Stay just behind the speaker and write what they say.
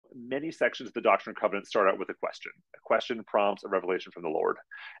many sections of the Doctrine and Covenants start out with a question. A question prompts a revelation from the Lord.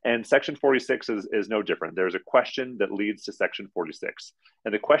 And section 46 is no different. There's a question that leads to section 46.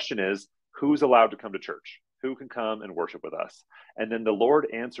 And the question is, who's allowed to come to church? Who can come and worship with us? And then the Lord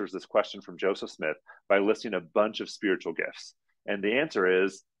answers this question from Joseph Smith by listing a bunch of spiritual gifts. And the answer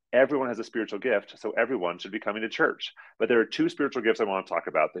is, everyone has a spiritual gift, so everyone should be coming to church. But there are two spiritual gifts I want to talk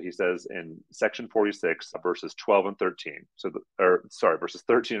about that he says in section 46, verses 12 and 13. Verses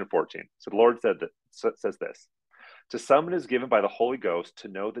 13 and 14. So the Lord says this: to some it is given by the Holy Ghost to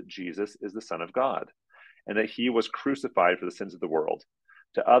know that Jesus is the Son of God, and that he was crucified for the sins of the world.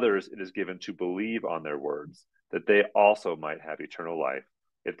 To others it is given to believe on their words, that they also might have eternal life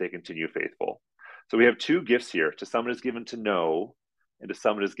if they continue faithful. So we have two gifts here. To some it is given to know, and to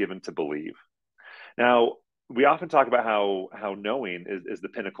some it is given to believe. Now, we often talk about how knowing is the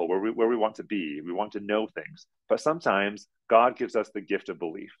pinnacle, where we want to be. We want to know things. But sometimes God gives us the gift of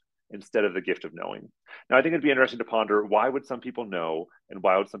belief instead of the gift of knowing. Now, I think it'd be interesting to ponder, why would some people know and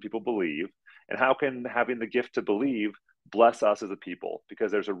why would some people believe? And how can having the gift to believe bless us as a people?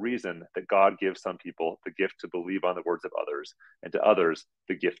 Because there's a reason that God gives some people the gift to believe on the words of others, and to others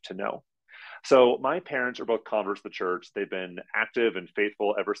the gift to know. So my parents are both converts to the church. They've been active and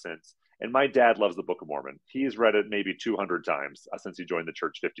faithful ever since. And my dad loves the Book of Mormon. He's read it maybe 200 times since he joined the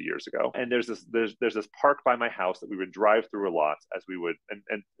church 50 years ago. And there's this park by my house that we would drive through a lot, as we would,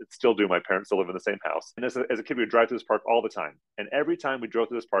 and still do. My parents still live in the same house. And as a kid, we would drive through this park all the time. And every time we drove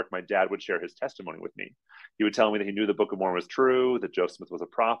through this park, my dad would share his testimony with me. He would tell me that he knew the Book of Mormon was true, that Joseph Smith was a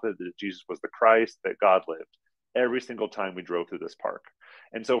prophet, that Jesus was the Christ, that God lived. Every single time we drove through this park.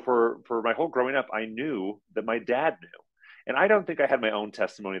 And so for my whole growing up, I knew that my dad knew. And I don't think I had my own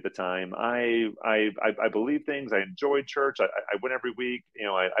testimony at the time. I believed things. I enjoyed church. I went every week.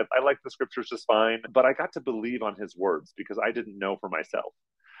 I liked the scriptures just fine. But I got to believe on his words because I didn't know for myself.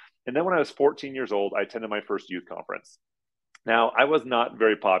 And then when I was 14 years old, I attended my first youth conference. Now, I was not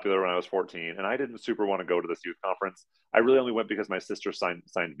very popular when I was 14, and I didn't super want to go to this youth conference. I really only went because my sister signed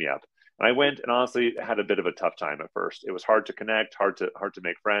me up. And I went and honestly had a bit of a tough time at first. It was hard to connect, hard to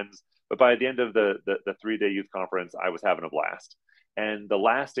make friends. But by the end of the 3-day youth conference, I was having a blast. And the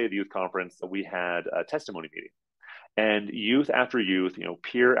last day of the youth conference, we had a testimony meeting. And youth after youth,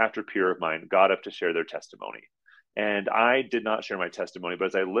 peer after peer of mine got up to share their testimony. And I did not share my testimony, but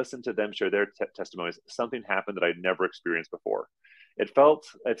as I listened to them share their testimonies, something happened that I'd never experienced before. It's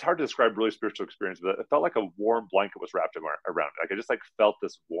hard to describe really spiritual experience, but it felt like a warm blanket was wrapped around it. Like I just felt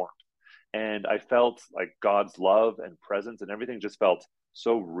this warmth. And I felt like God's love and presence and everything just felt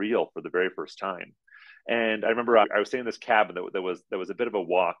so real for the very first time. And I remember I was staying in this cabin that was a bit of a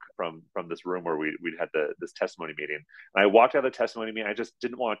walk from this room where we'd had this testimony meeting. And I walked out of the testimony meeting. I just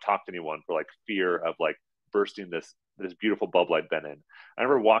didn't want to talk to anyone for fear of bursting this beautiful bub light Ben in. I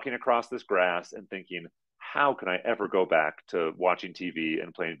remember walking across this grass and thinking, how can I ever go back to watching TV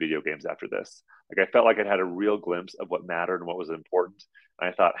and playing video games after this? I felt like I'd had a real glimpse of what mattered and what was important. And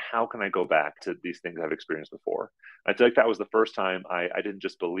I thought, how can I go back to these things I've experienced before? I feel like that was the first time I didn't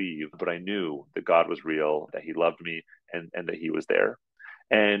just believe, but I knew that God was real, that he loved me, and that he was there.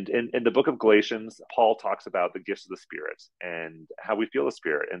 And in the book of Galatians, Paul talks about the gifts of the Spirit and how we feel the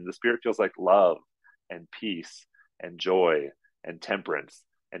Spirit. And the Spirit feels like love and peace and joy and temperance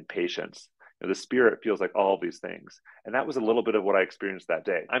and patience. The Spirit feels like all of these things. And that was a little bit of what I experienced that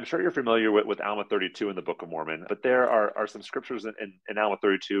day. I'm sure you're familiar with Alma 32 in the Book of Mormon, but there are some scriptures in Alma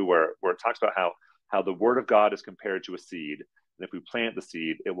 32 where it talks about how the word of God is compared to a seed. And if we plant the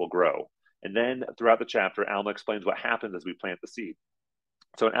seed, it will grow. And then throughout the chapter, Alma explains what happens as we plant the seed.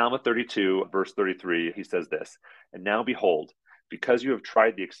 So in Alma 32, verse 33, he says this: "And now behold, because you have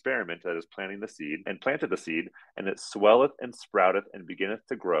tried the experiment that is planting the seed, and planted the seed, and it swelleth and sprouteth and beginneth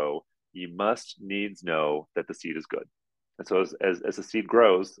to grow, ye must needs know that the seed is good." And so as the seed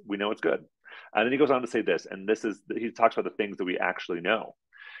grows, we know it's good. And then he goes on to say this, and he talks about the things that we actually know.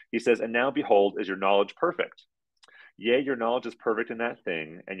 He says, "And now behold, is your knowledge perfect? Yea, your knowledge is perfect in that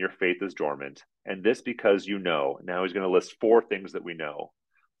thing, and your faith is dormant. And this because you know." Now he's going to list 4 things that we know.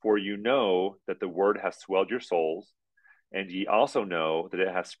 "For you know that the word has swelled your souls, and ye also know that it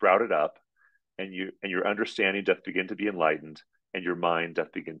hath sprouted up, and your understanding doth begin to be enlightened, and your mind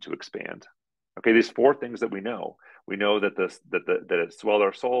doth begin to expand." Okay, these 4 things that we know. We know that that it swelled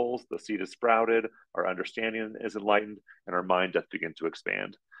our souls, the seed is sprouted, our understanding is enlightened, and our mind doth begin to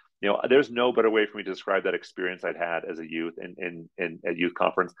expand. There's no better way for me to describe that experience I'd had as a youth in a youth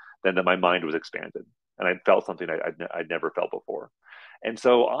conference than that my mind was expanded, and I felt something I'd never felt before. And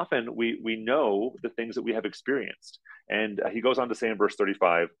so often we know the things that we have experienced. And he goes on to say in verse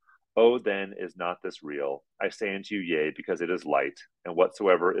 35, Oh, then is not this real? I say unto you, yea, because it is light, and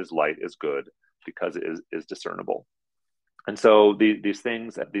whatsoever is light is good, because it is discernible. And so these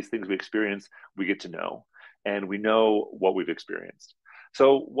things we experience, we get to know, and we know what we've experienced.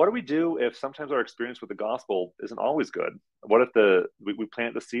 So what do we do if sometimes our experience with the gospel isn't always good? What if we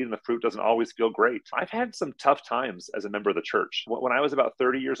plant the seed and the fruit doesn't always feel great? I've had some tough times as a member of the church. When I was about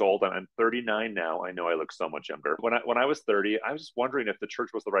 30 years old, and I'm 39 now, I know I look so much younger. When I was 30, I was just wondering if the church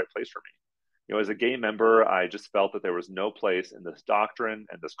was the right place for me. As a gay member, I just felt that there was no place in this doctrine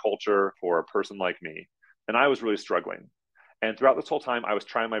and this culture for a person like me. And I was really struggling. And throughout this whole time, I was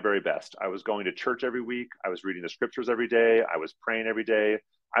trying my very best. I was going to church every week. I was reading the scriptures every day. I was praying every day.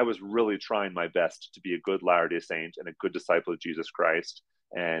 I was really trying my best to be a good Latter-day Saint and a good disciple of Jesus Christ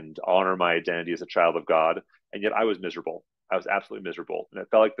and honor my identity as a child of God. And yet I was miserable. I was absolutely miserable. And it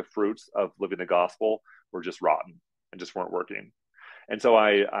felt like the fruits of living the gospel were just rotten and just weren't working. And so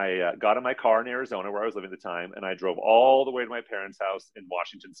I got in my car in Arizona, where I was living at the time, and I drove all the way to my parents' house in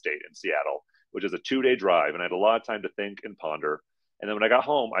Washington State, in Seattle, which is a 2-day drive. And I had a lot of time to think and ponder. And then when I got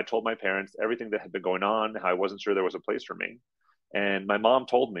home, I told my parents everything that had been going on, how I wasn't sure there was a place for me. And my mom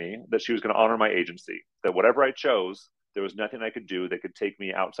told me that she was going to honor my agency, that whatever I chose, there was nothing I could do that could take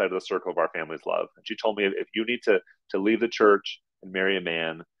me outside of the circle of our family's love. And she told me, if you need to leave the church and marry a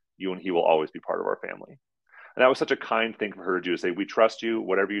man, you and he will always be part of our family. And that was such a kind thing for her to do, to say, we trust you,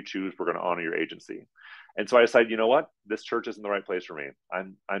 whatever you choose, we're going to honor your agency. And so I decided, you know what, this church isn't the right place for me.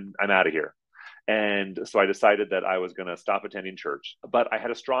 I'm out of here. And so I decided that I was going to stop attending church. But I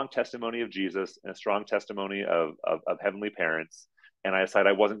had a strong testimony of Jesus and a strong testimony of heavenly parents. And I decided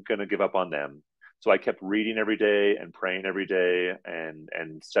I wasn't going to give up on them. So I kept reading every day and praying every day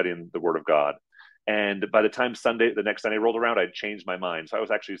and studying the Word of God. And by the time the next Sunday rolled around, I'd changed my mind. So I was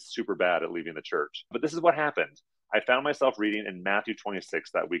actually super bad at leaving the church. But this is what happened. I found myself reading in Matthew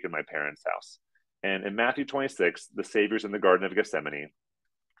 26 that week in my parents' house. And in Matthew 26, the Savior's in the Garden of Gethsemane.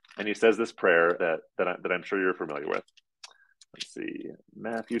 And he says this prayer that I'm sure you're familiar with. Let's see,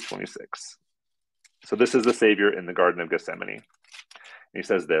 Matthew 26. So this is the Savior in the Garden of Gethsemane. And he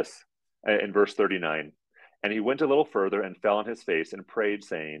says this in verse 39. And he went a little further and fell on his face and prayed,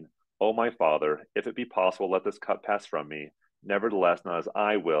 saying, O my Father, if it be possible, let this cup pass from me. Nevertheless, not as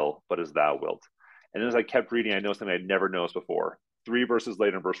I will, but as thou wilt. And as I kept reading, I noticed something I'd never noticed before. 3 verses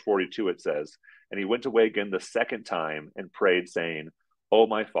later, in verse 42, it says, And he went away again the second time and prayed, saying, O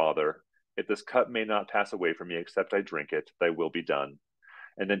my Father, if this cup may not pass away from me except I drink it, thy will be done.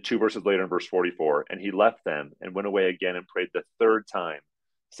 And then 2 verses later, in verse 44, And he left them and went away again and prayed the third time,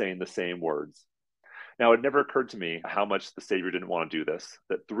 saying the same words. Now, it never occurred to me how much the Savior didn't want to do this,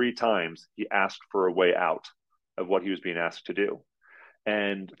 that 3 times he asked for a way out of what he was being asked to do.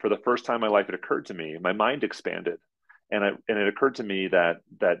 And for the first time in my life, it occurred to me, my mind expanded. And it occurred to me that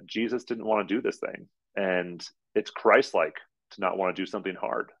Jesus didn't want to do this thing. And it's Christ-like to not want to do something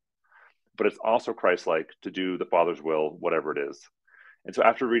hard. But it's also Christ-like to do the Father's will, whatever it is. And so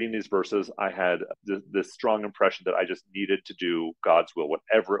after reading these verses, I had this strong impression that I just needed to do God's will,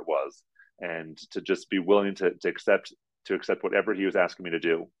 whatever it was, and to just be willing to accept whatever he was asking me to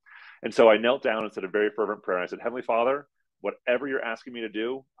do. And so I knelt down and said a very fervent prayer. And I said, Heavenly Father, whatever you're asking me to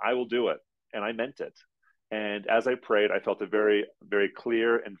do, I will do it. And I meant it. And as I prayed, I felt a very, very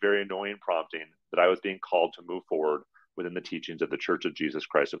clear and very annoying prompting that I was being called to move forward within the teachings of the Church of Jesus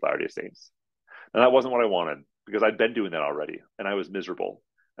Christ of Latter-day Saints. And that wasn't what I wanted, because I'd been doing that already, and I was miserable.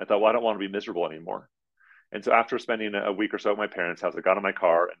 I thought, well, I don't want to be miserable anymore. And so after spending a week or so at my parents' house, I got in my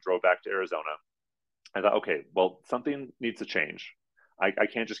car and drove back to Arizona. I thought, okay, well, something needs to change. I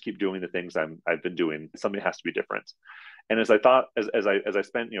can't just keep doing the things I've been doing. Something has to be different. And as I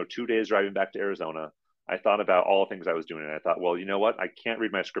spent 2 days driving back to Arizona, I thought about all the things I was doing, and I thought, well, you know what? I can't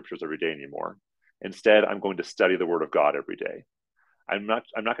read my scriptures every day anymore. Instead, I'm going to study the Word of God every day. I'm not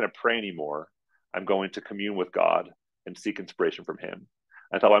going to pray anymore. I'm going to commune with God and seek inspiration from him.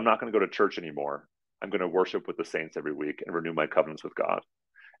 I thought, well, I'm not going to go to church anymore. I'm going to worship with the saints every week and renew my covenants with God.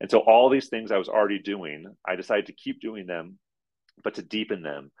 And so all these things I was already doing, I decided to keep doing them, but to deepen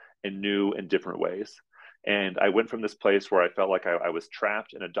them in new and different ways. And I went from this place where I felt like I was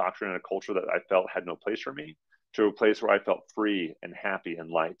trapped in a doctrine and a culture that I felt had no place for me, to a place where I felt free and happy and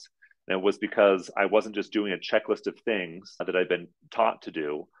light. And it was because I wasn't just doing a checklist of things that I'd been taught to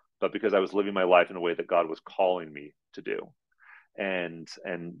do, but because I was living my life in a way that God was calling me to do. And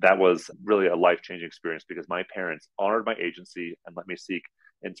that was really a life-changing experience, because my parents honored my agency and let me seek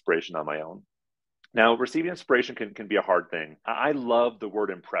inspiration on my own. Now, receiving inspiration can be a hard thing. I love the word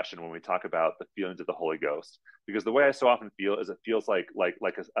impression when we talk about the feelings of the Holy Ghost, because the way I so often feel is it feels like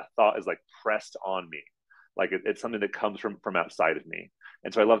a thought is like pressed on me, like it's something that comes from outside of me.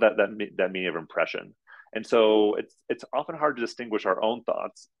 And so I love that meaning of impression. And so it's often hard to distinguish our own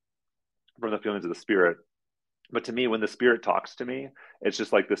thoughts from the feelings of the Spirit. But to me, when the Spirit talks to me, it's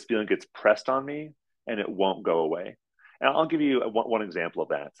just like this feeling gets pressed on me and it won't go away. And I'll give you one example of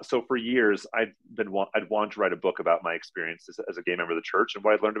that. So for years, I'd wanted to write a book about my experience as a gay member of the church and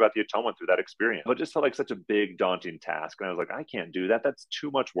what I'd learned about the atonement through that experience. But it just felt like such a big, daunting task. And I was like, I can't do that. That's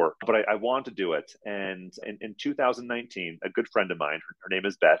too much work. But I want to do it. And in 2019, a good friend of mine, her name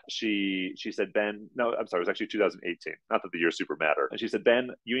is Beth, she said, Ben, no, I'm sorry, it was actually 2018. Not that the years super matter. And she said,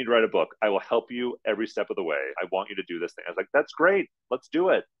 Ben, you need to write a book. I will help you every step of the way. I want you to do this thing. I was like, that's great. Let's do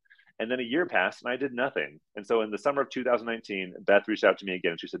it. And then a year passed and I did nothing. And so in the summer of 2019, Beth reached out to me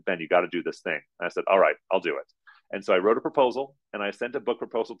again and she said, Ben, you got to do this thing. And I said, all right, I'll do it. And so I wrote a proposal and I sent a book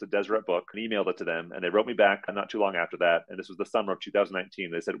proposal to Deseret Book and emailed it to them. And they wrote me back not too long after that. And this was the summer of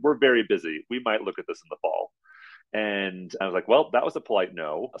 2019. They said, we're very busy. We might look at this in the fall. And I was like, well, that was a polite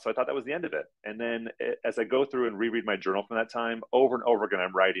no. So I thought that was the end of it. And then as I go through and reread my journal from that time, over and over again,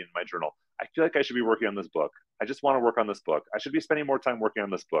 I'm writing in my journal, I feel like I should be working on this book. I just want to work on this book. I should be spending more time working on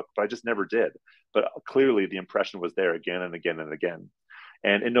this book, but I just never did. But clearly the impression was there again and again and again.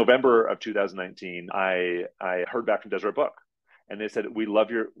 And in November of 2019, I heard back from Deseret Book. And they said, we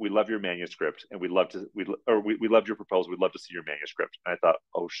love your manuscript and we loved your proposal. We'd love to see your manuscript. And I thought,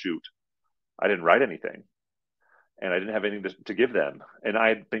 oh, shoot, I didn't write anything. And I didn't have anything to give them. And I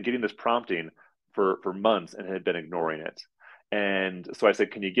had been getting this prompting for months and had been ignoring it. And so I said,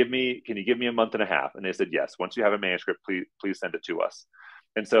 can you give me a month and a half? And they said, yes. Once you have a manuscript, please send it to us.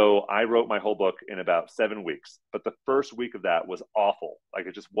 And so I wrote my whole book in about 7 weeks. But the first week of that was awful. Like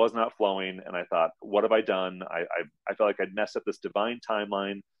it just was not flowing. And I thought, what have I done? I felt like I'd messed up this divine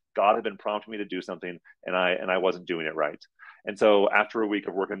timeline. God had been prompting me to do something, and I wasn't doing it right. And so after a week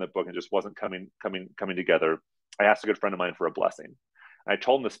of working on the book, it just wasn't coming together. I asked a good friend of mine for a blessing. I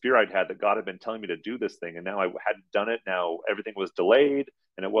told him the spirit I'd had that God had been telling me to do this thing, and now I hadn't done it. Now everything was delayed,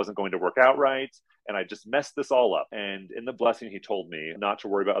 and it wasn't going to work out right, and I just messed this all up. And in the blessing, he told me not to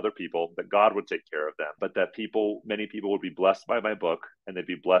worry about other people, that God would take care of them, but that many people would be blessed by my book, and they'd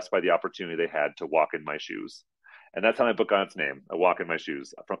be blessed by the opportunity they had to walk in my shoes. And that's how my book got its name, A Walk in My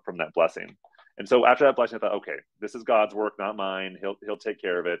Shoes, from that blessing. And so after that blessing, I thought, okay, this is God's work, not mine. He'll take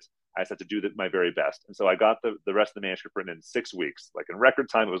care of it. I just had to do my very best. And so I got the rest of the manuscript written in 6 weeks, like in record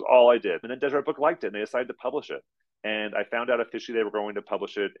time. It was all I did. And then Deseret Book liked it, and they decided to publish it. And I found out officially they were going to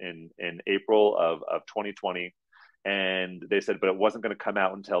publish it in April of 2020. And they said, but it wasn't going to come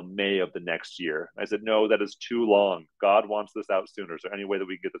out until May of the next year. I said, no, that is too long. God wants this out sooner. Is there any way that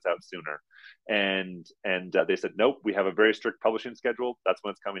we can get this out sooner? And they said, nope, we have a very strict publishing schedule. That's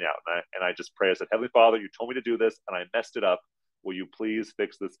when it's coming out. And I just prayed. I said, Heavenly Father, you told me to do this, and I messed it up. Will you please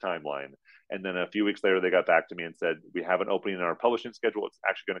fix this timeline? And then a few weeks later, they got back to me and said, we have an opening in our publishing schedule. It's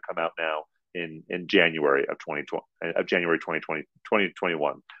actually going to come out now in January of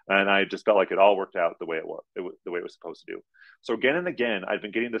 2021. And I just felt like it all worked out the way it was supposed to do. So again and again, I've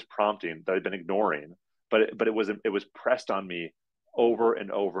been getting this prompting that I've been ignoring, but it was pressed on me over and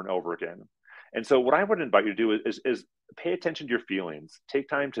over and over again. And so what I would invite you to do is pay attention to your feelings. Take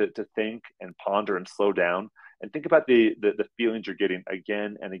time to think and ponder and slow down and think about the feelings you're getting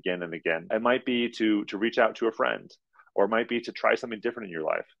again and again and again. It might be to reach out to a friend, or it might be to try something different in your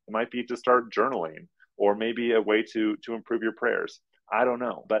life. It might be to start journaling, or maybe a way to improve your prayers. I don't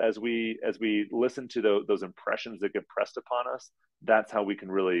know. But as we listen to those impressions that get pressed upon us, that's how we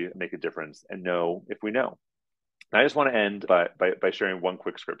can really make a difference and know if we know. I just want to end by sharing one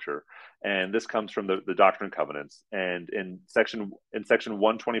quick scripture, and this comes from the Doctrine and Covenants. And in section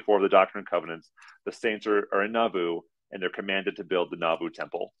 124 of the Doctrine and Covenants, the saints are in Nauvoo, and they're commanded to build the Nauvoo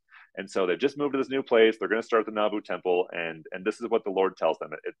temple. And so they've just moved to this new place. They're going to start the Nauvoo temple, and this is what the Lord tells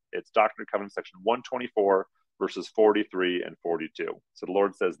them. It's Doctrine and Covenants, section 124, verses 43 and 42. So the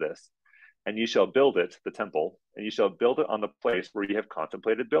Lord says this: and ye shall build it, the temple, and ye shall build it on the place where ye have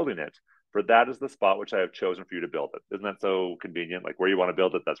contemplated building it. For that is the spot which I have chosen for you to build it. Isn't that so convenient? Like where you want to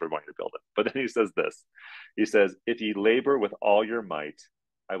build it, that's where I want you to build it. But then he says this. He says, if ye labor with all your might,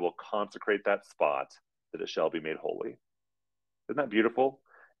 I will consecrate that spot, that it shall be made holy. Isn't that beautiful?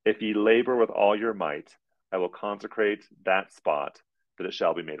 If ye labor with all your might, I will consecrate that spot, that it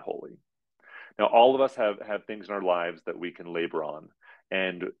shall be made holy. Now, all of us have things in our lives that we can labor on.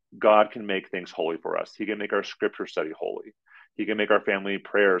 And God can make things holy for us. He can make our scripture study holy. He can make our family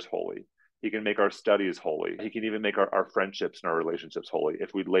prayers holy. He can make our studies holy. He can even make our friendships and our relationships holy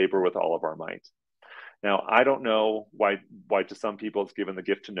if we labor with all of our might. Now, I don't know why to some people it's given the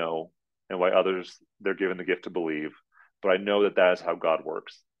gift to know, and why others they're given the gift to believe, but I know that is how God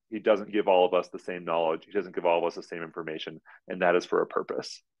works. He doesn't give all of us the same knowledge. He doesn't give all of us the same information, and that is for a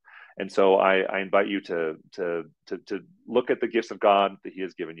purpose. And so I invite you to look at the gifts of God that He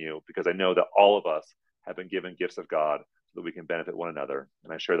has given you, because I know that all of us have been given gifts of God so that we can benefit one another.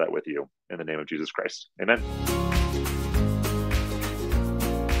 And I share that with you in the name of Jesus Christ. Amen.